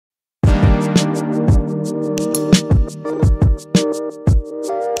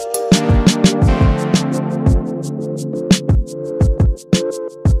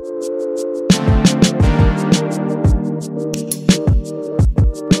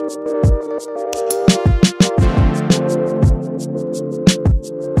Hello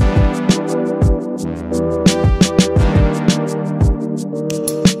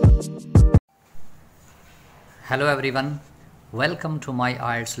everyone, welcome to my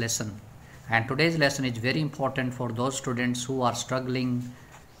IELTS lesson, and today's lesson is very important for those students who are struggling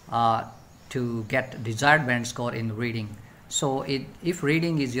to get desired band score in reading. So if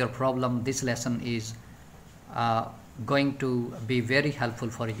reading is your problem, this lesson is going to be very helpful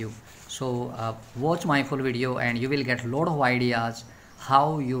for you. So watch my full video and you will get a lot of ideas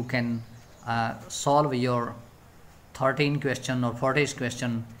how you can solve your 13 question or 40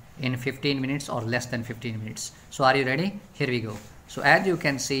 question in 15 minutes or less than 15 minutes. So are you ready? Here we go. So as you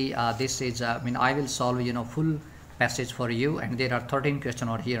can see, this is I will solve full passage for you, and there are 13 questions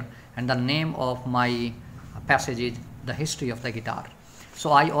over here, and the name of my passage is the history of the guitar.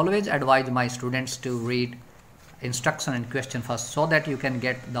 So I always advise my students to read instruction and question first, so that you can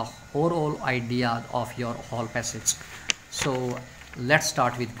get the overall idea of your whole passage. So let's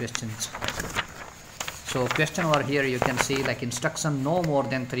start with questions. So question over here, you can see like instruction no more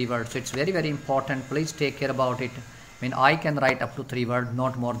than 3 words. So it's very important. Please take care about it. I can write up to 3 words,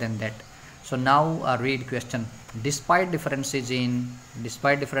 not more than that. So now read question. Despite differences in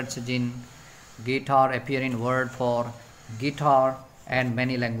guitar appear in word for guitar and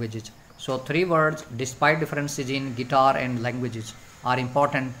many languages. So 3 words, despite differences in guitar and languages, are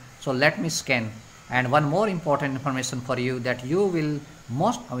important. So let me scan. And one more important information for you, that you will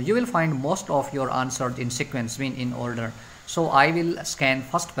find most of your answers in sequence, in order. So I will scan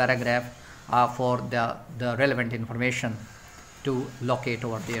first paragraph for the relevant information to locate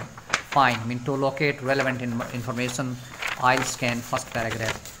over there. Fine. To locate relevant information, I'll scan first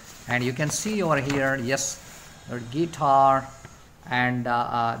paragraph, and you can see over here, yes, guitar, and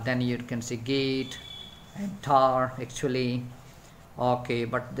then you can see gate and tar actually. Okay,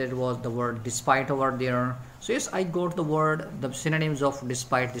 but there was the word despite over there. So yes, I got the synonyms of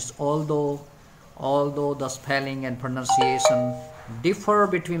despite. This although the spelling and pronunciation differ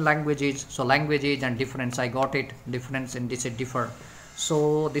between languages. So languages and difference, I got it, difference, and this is differ.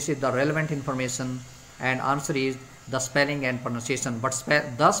 So this is the relevant information, and answer is the spelling and pronunciation. But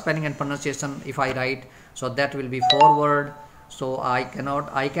the spelling and pronunciation, if I write, so that will be 4 words. So I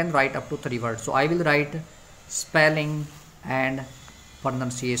can write up to 3 words. So I will write spelling and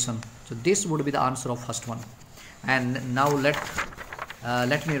pronunciation. So this would be the answer of first one. And now let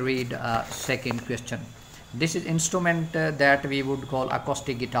me read second question. This is instrument that we would call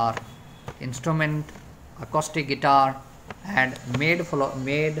acoustic guitar. Instrument, acoustic guitar, and played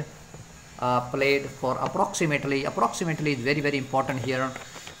for approximately is very important here.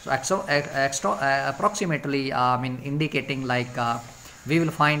 So approximately indicating like we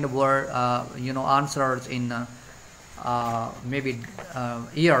will find word answers in maybe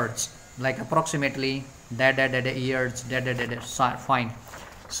years, like approximately years, fine.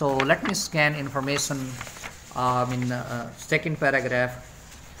 So let me scan information second paragraph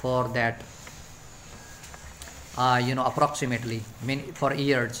for that approximately for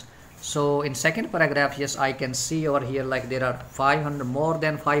years. So in second paragraph, yes, I can see over here like there are more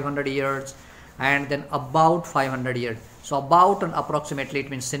than 500 years, and then about 500 years. So about and approximately, it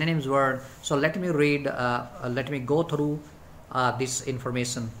means synonyms word. So let me read, let me go through this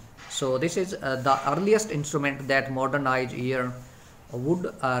information. So this is the earliest instrument that modernized ear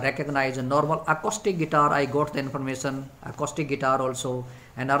would recognize a normal acoustic guitar. I got the information, acoustic guitar also,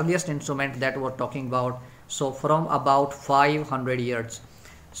 an earliest instrument that we're talking about. So from about 500 years.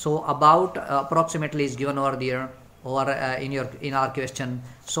 So about approximately is given over there, or in our question.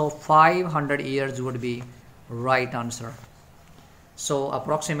 So 500 years would be right answer. So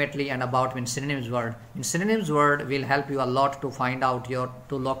approximately and about means synonyms word. In synonyms word will help you a lot to find out to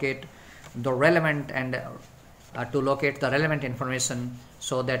locate the relevant and to locate the relevant information,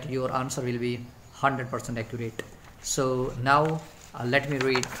 so that your answer will be 100% accurate. So now let me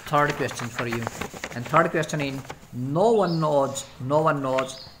read third question for you. And third question in no one knows,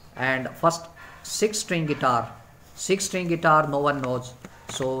 and first 6-string guitar, no one knows.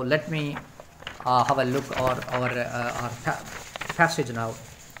 So let me have a look our passage now.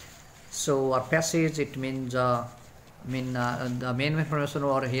 So our passage, it means the main information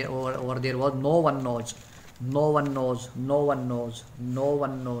over here over there was no one knows.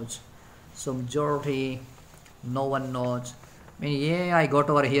 So majority, no one knows. I got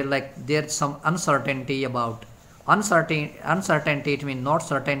over here like there's some uncertainty about uncertainty. It means not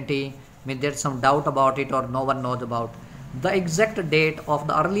certainty, there's some doubt about it, or no one knows about the exact date of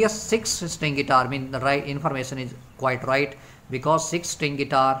the earliest 6-string guitar. The right information is quite right, because 6-string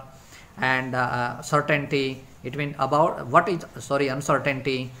guitar and certainty It means about what is, sorry,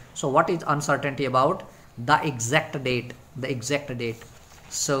 uncertainty. So what is uncertainty about? The exact date, the exact date.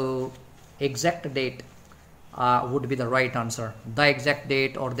 So exact date would be the right answer. The exact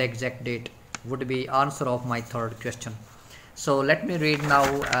date or the exact date would be answer of my third question. So let me read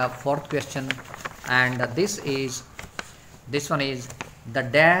now fourth question, and this one is the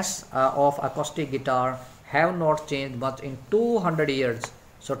dash of acoustic guitar have not changed much in 200 years.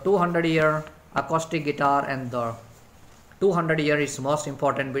 So 200 year acoustic guitar, and the 200 year is most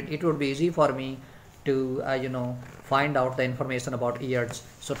important, but it would be easy for me to find out the information about years.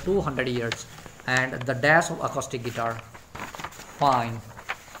 So 200 years and the dash of acoustic guitar. Fine.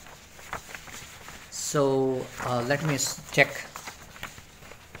 So let me check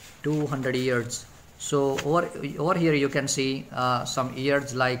 200 years. So over here you can see some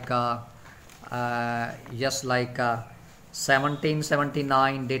years like yes, like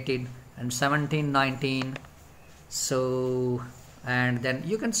 1779 dated and 1719. So, and then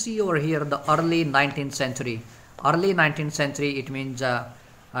you can see over here the early 19th century. Early 19th century, it means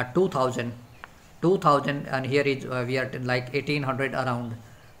 2000, and here is we are like 1800 around.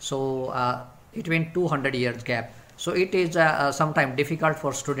 So it means 200 years gap. So it is sometimes difficult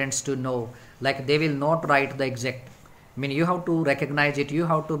for students to know, like they will not write the exact. I mean, you have to recognize it, you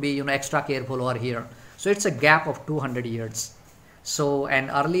have to be extra careful over here. So it's a gap of 200 years. So an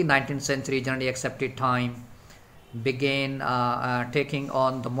early 19th century generally accepted time began taking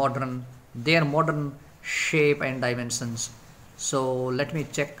on their modern shape and dimensions. So let me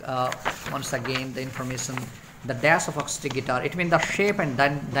check once again the information. The dash of acoustic guitar, it means the shape and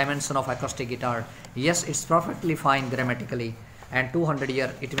dimension of acoustic guitar. Yes, it's perfectly fine grammatically. And 200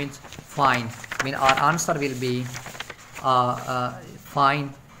 year, it means fine. I mean, our answer will be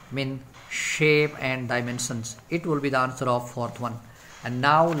fine, mean shape and dimensions. It will be the answer of fourth one. And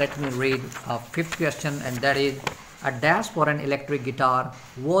now let me read fifth question, and that is a dash for an electric guitar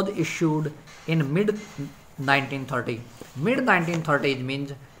was issued in mid 1930. Mid 1930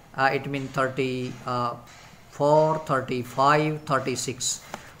 means it means 34, 35, 36.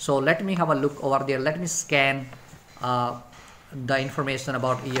 So let me have a look over there. Let me scan the information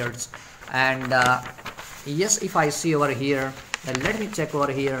about years, and yes, if I see over here, then let me check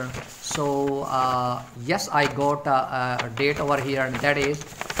over here. So yes, I got a date over here, and that is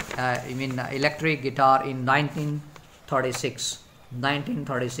I mean electric guitar in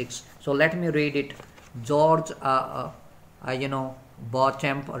 1936. So let me read it. George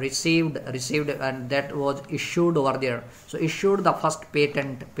Beauchamp received, and that was issued over there. So issued the first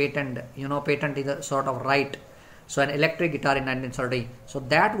patent, patent is a sort of right. So an electric guitar in 1930. So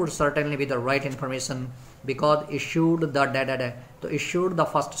that would certainly be the right information, because issued the so issued the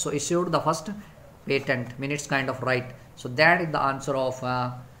first. So issued the first patent means it's kind of right. So that is the answer of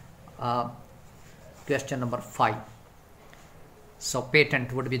question number 5. So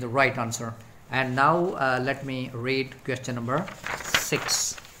patent would be the right answer. And now let me read question number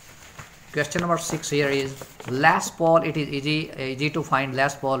 6. Question number 6 here is Les Paul. It is easy to find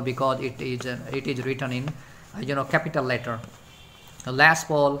Les Paul because it is written in capital letter. Les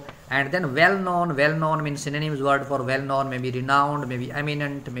Paul, and then well known means synonyms word for well known, maybe renowned, maybe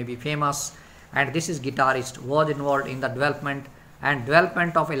eminent, maybe famous. And this is guitarist, was involved in the development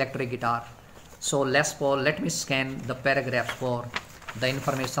of electric guitar. So Les Paul, let me scan the paragraphs for the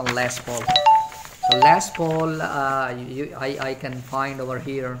information Les Paul. So Les Paul, I can find over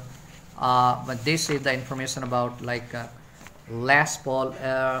here, but this is the information about like Les Paul.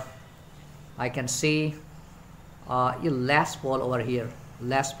 I can see Les Paul over here,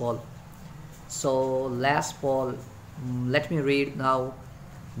 Les Paul. So Les Paul, let me read now.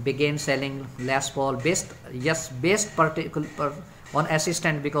 Began selling Les Paul based particular on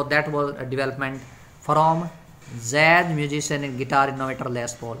assistant, because that was a development from jazz musician and guitar innovator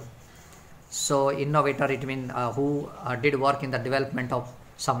Les Paul. So innovator, it means who did work in the development of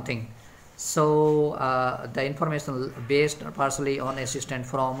something. So the information based partially on assistant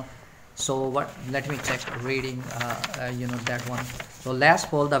from. So what? Let me check reading. That one. So Les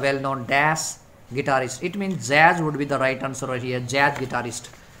Paul, the well-known jazz guitarist. It means jazz would be the right answer right here. Jazz guitarist.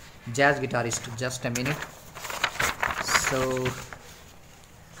 Just a minute. So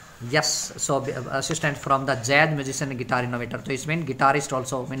yes. So assistant from the jazz musician and guitar innovator. So it means guitarist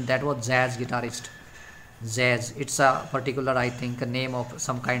also. I mean that was jazz guitarist. Jazz. It's a particular, I think, a name of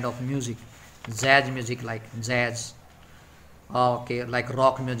some kind of music. Jazz music, like jazz. Okay, like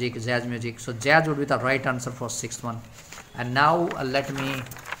rock music, jazz music. So jazz would be the right answer for 6th one. And now let me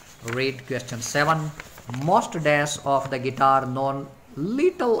read question 7. Most dash of the guitar know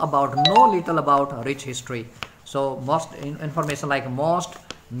little about rich history. So most information like most,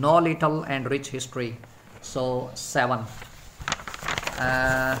 know little, and rich history. So 7.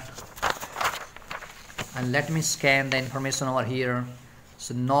 And let me scan the information over here.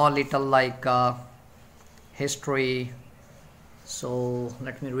 So no little like history. So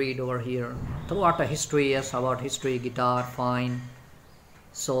let me read over here. Throughout the history, yes, about history, guitar, fine.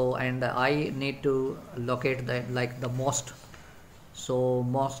 So and I need to locate the like the most. So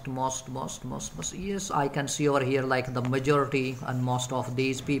most, yes, I can see over here like the majority and most of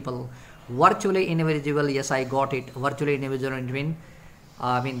these people. Virtually invisible, yes, I got it. Virtually invisible,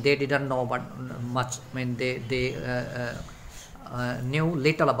 I mean they didn't know but much. I mean they knew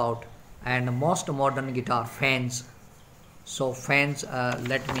little about. And most modern guitar, fans. So fans,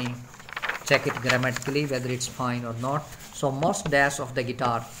 let me check it grammatically whether it's fine or not. So most dash of the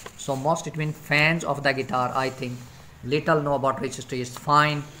guitar. So most it means fans of the guitar. I think little know about which history is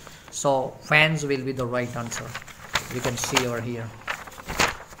fine. So fans will be the right answer. You can see over here.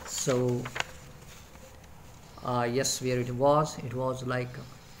 So yes, where it was like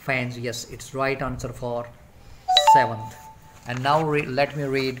fans. Yes, it's right answer for 7th. And now let me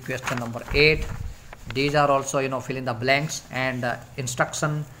read question number 8. These are also fill in the blanks, and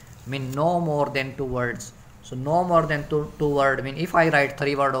instruction mean no more than 2 words. So no more than two word mean if I write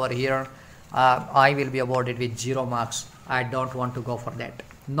 3 word over here, I will be awarded with 0 marks. I don't want to go for that.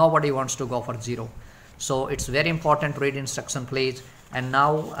 Nobody wants to go for 0. So it's very important to read instruction, please. And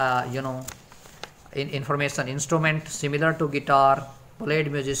now in information, instrument similar to guitar,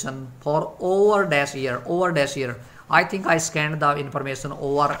 played musician for over dash year. I think I scanned the information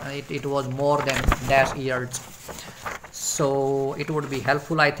over it was more than dash years. So it would be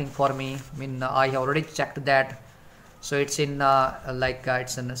helpful, I think, for me. I mean I have already checked that. So it's in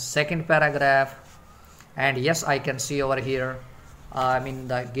it's in the 2nd paragraph. And yes, I can see over here I mean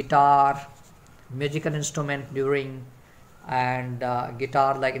the guitar, musical instrument during, and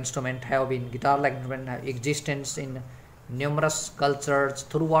guitar like instrument have existence in numerous cultures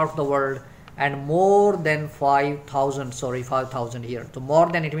throughout the world, and more than 5,000 here. So more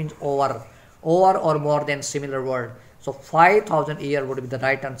than, it means over or more than similar word. So 5,000 year would be the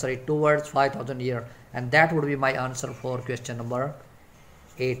right answer. 2 words, 5,000 year, and that would be my answer for question number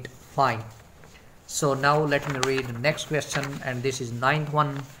 8. Fine. So now let me read the next question, and this is 9th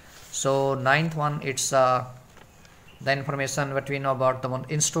one. So 9th one, it's the information between about the one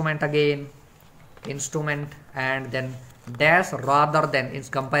instrument again, instrument, and then dash rather than. In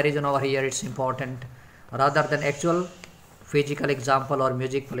comparison over here, it's important, rather than actual physical example or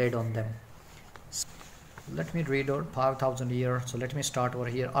music played on them. Let me read out 5,000 year. So let me start over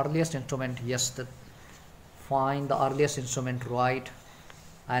here. Earliest instrument, yes, find the earliest instrument, right.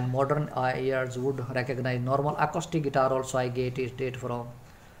 And modern ears would recognize normal acoustic guitar also. I get it from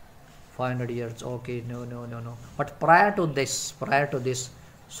 500 years. Okay, no. But prior to this,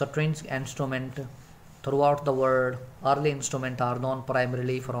 string instrument throughout the world, early instrument are known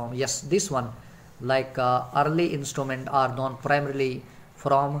primarily from, yes, this one, like early instrument are known primarily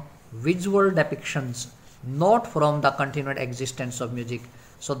from visual depictions, not from the continued existence of music.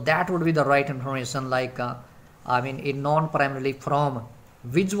 So that would be the right information, like it known primarily from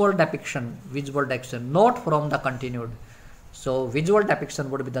visual depiction, not from the continued. So visual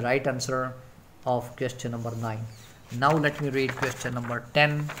depiction would be the right answer of question number 9. Now let me read question number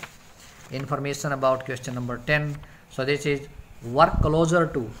 10. Information about question number 10. So this is work closer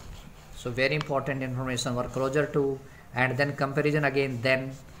to. So very important information, work closer to, and then comparison again,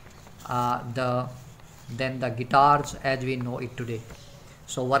 then the guitars as we know it today.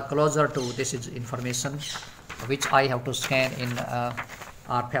 So work closer to, this is information which I have to scan in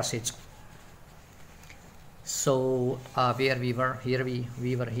our passage. So where we were here,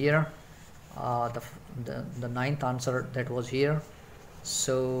 we were here, the 9th answer that was here.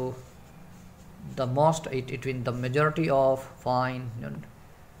 So the most, it in the majority of, fine,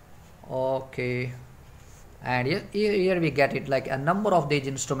 okay. And here we get it, like a number of these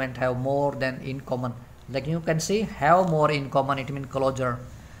instruments have more than in common. Like you can see, have more in common, it means closer.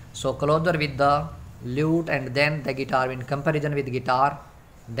 So closer with the lute, and then the guitar in comparison with guitar.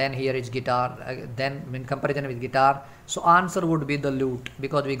 Then here is guitar, then in comparison with guitar. So answer would be the lute,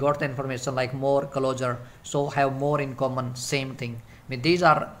 because we got the information like more, closer. So have more in common, same thing. I mean these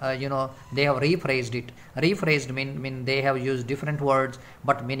are they have rephrased it. Rephrased mean they have used different words,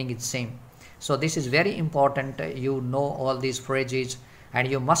 but meaning is same. So this is very important. You know all these phrases, and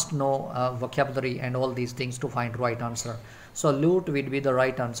you must know vocabulary and all these things to find right answer. So lute will be the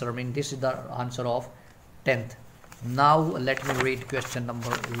right answer. I mean this is the answer of 10th. Now let me read question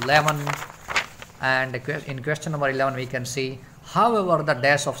number 11. And in question number 11 we can see, however, the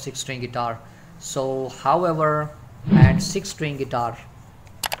dash of 6-string guitar. So however and 6-string guitar.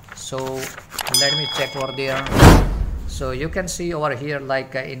 So let me check over there. So you can see over here,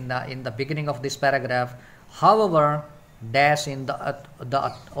 like in the beginning of this paragraph, however, dash in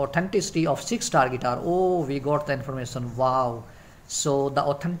the authenticity of 6-star guitar. Oh, we got the information. Wow. So the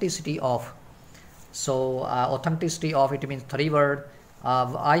authenticity of, authenticity of, it means 3 word.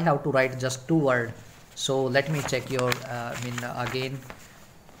 I have to write just 2 word. So let me check your again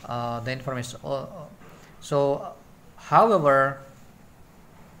the information. So however,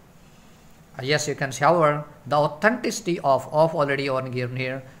 yes, you can see, however, the authenticity of already on given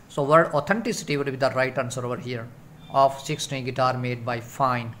here. So word authenticity would be the right answer over here, of 6-string guitar made by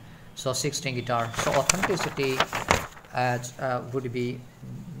Fine. So 6-string guitar. So authenticity as would be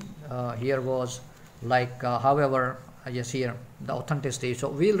here was like however, yes, here the authenticity. So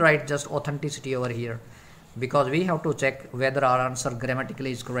we'll write just authenticity over here, because we have to check whether our answer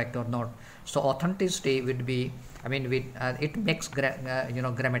grammatically is correct or not. So authenticity would be, it makes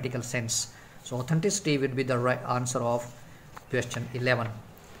grammatical sense. So authenticity would be the right answer of question 11.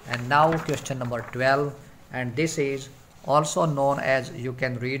 And now question number 12, and this is also known as, you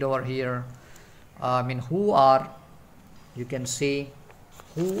can read over here, who are, you can see,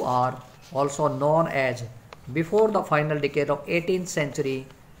 who are also known as before the final decade of 18th century,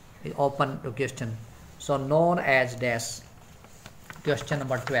 open to question. So known as dash, question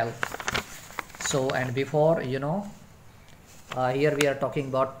number 12. So, and before, here we are talking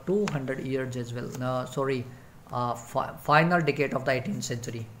about 200 years as well. No, sorry, final decade of the 18th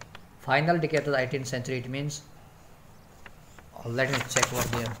century. Final decade of the 18th century, it means, let me check over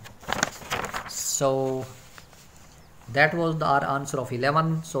there. So that was our answer of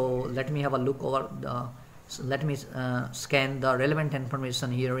 11. So let me have a look over the, so let me scan the relevant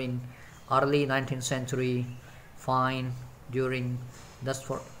information here in early 19th century, Fine, during, thus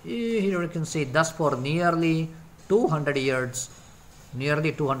for, here you can see, thus for nearly 200 years,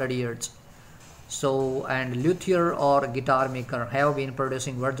 So, and luthier or guitar maker have been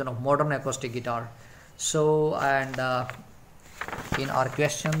producing version of modern acoustic guitar. So, and in our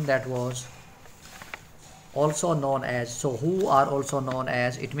question, that was also known as, so who are also known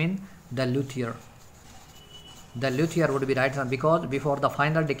as, it means the luthier. The luthier would be right, because before the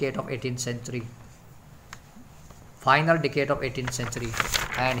final decade of 18th century. Final decade of 18th century.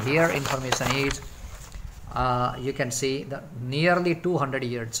 And here information is, you can see the nearly 200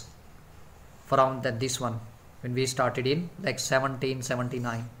 years from this one, when we started in like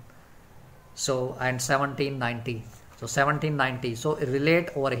 1779. So, and 1790. So 1790. So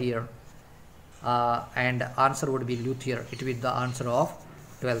relate over here. And answer would be luthier. It will be the answer of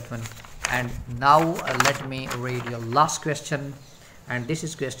 12th one. And now let me read your last question, and this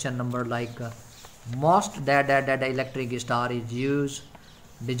is question number like most electric guitar is used,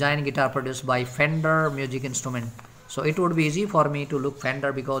 design guitar produced by Fender music instrument. So it would be easy for me to look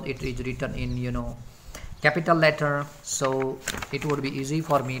Fender because it is written in capital letter, so it would be easy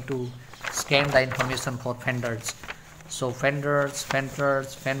for me to scan the information for Fenders. So Fenders,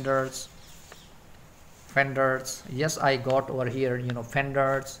 yes, I got over here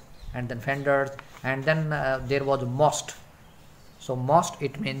Fenders, and then Fenders, and then there was most. So most,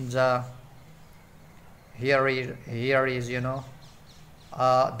 it means here is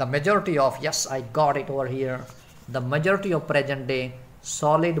the majority of, yes, I got it over here, the majority of present day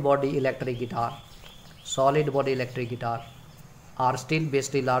solid body electric guitar are still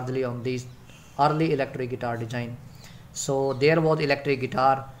based largely on these early electric guitar design. So there was electric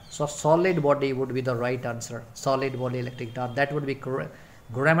guitar, so solid body would be the right answer. Solid body electric guitar, that would be correct.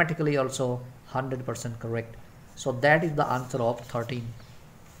 Grammatically also 100% correct. So that is the answer of 13.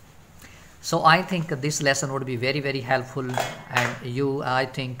 So I think this lesson would be very, very helpful, and I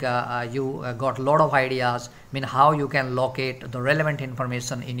think you got a lot of ideas, how you can locate the relevant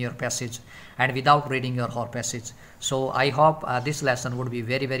information in your passage and without reading your whole passage. So I hope this lesson would be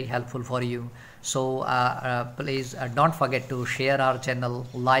very, very helpful for you. So please don't forget to share our channel,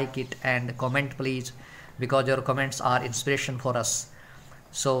 like it, and comment please, because your comments are inspiration for us.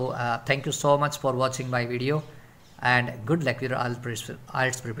 So thank you so much for watching my video, and good luck with your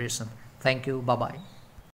IELTS preparation. Thank you. Bye bye.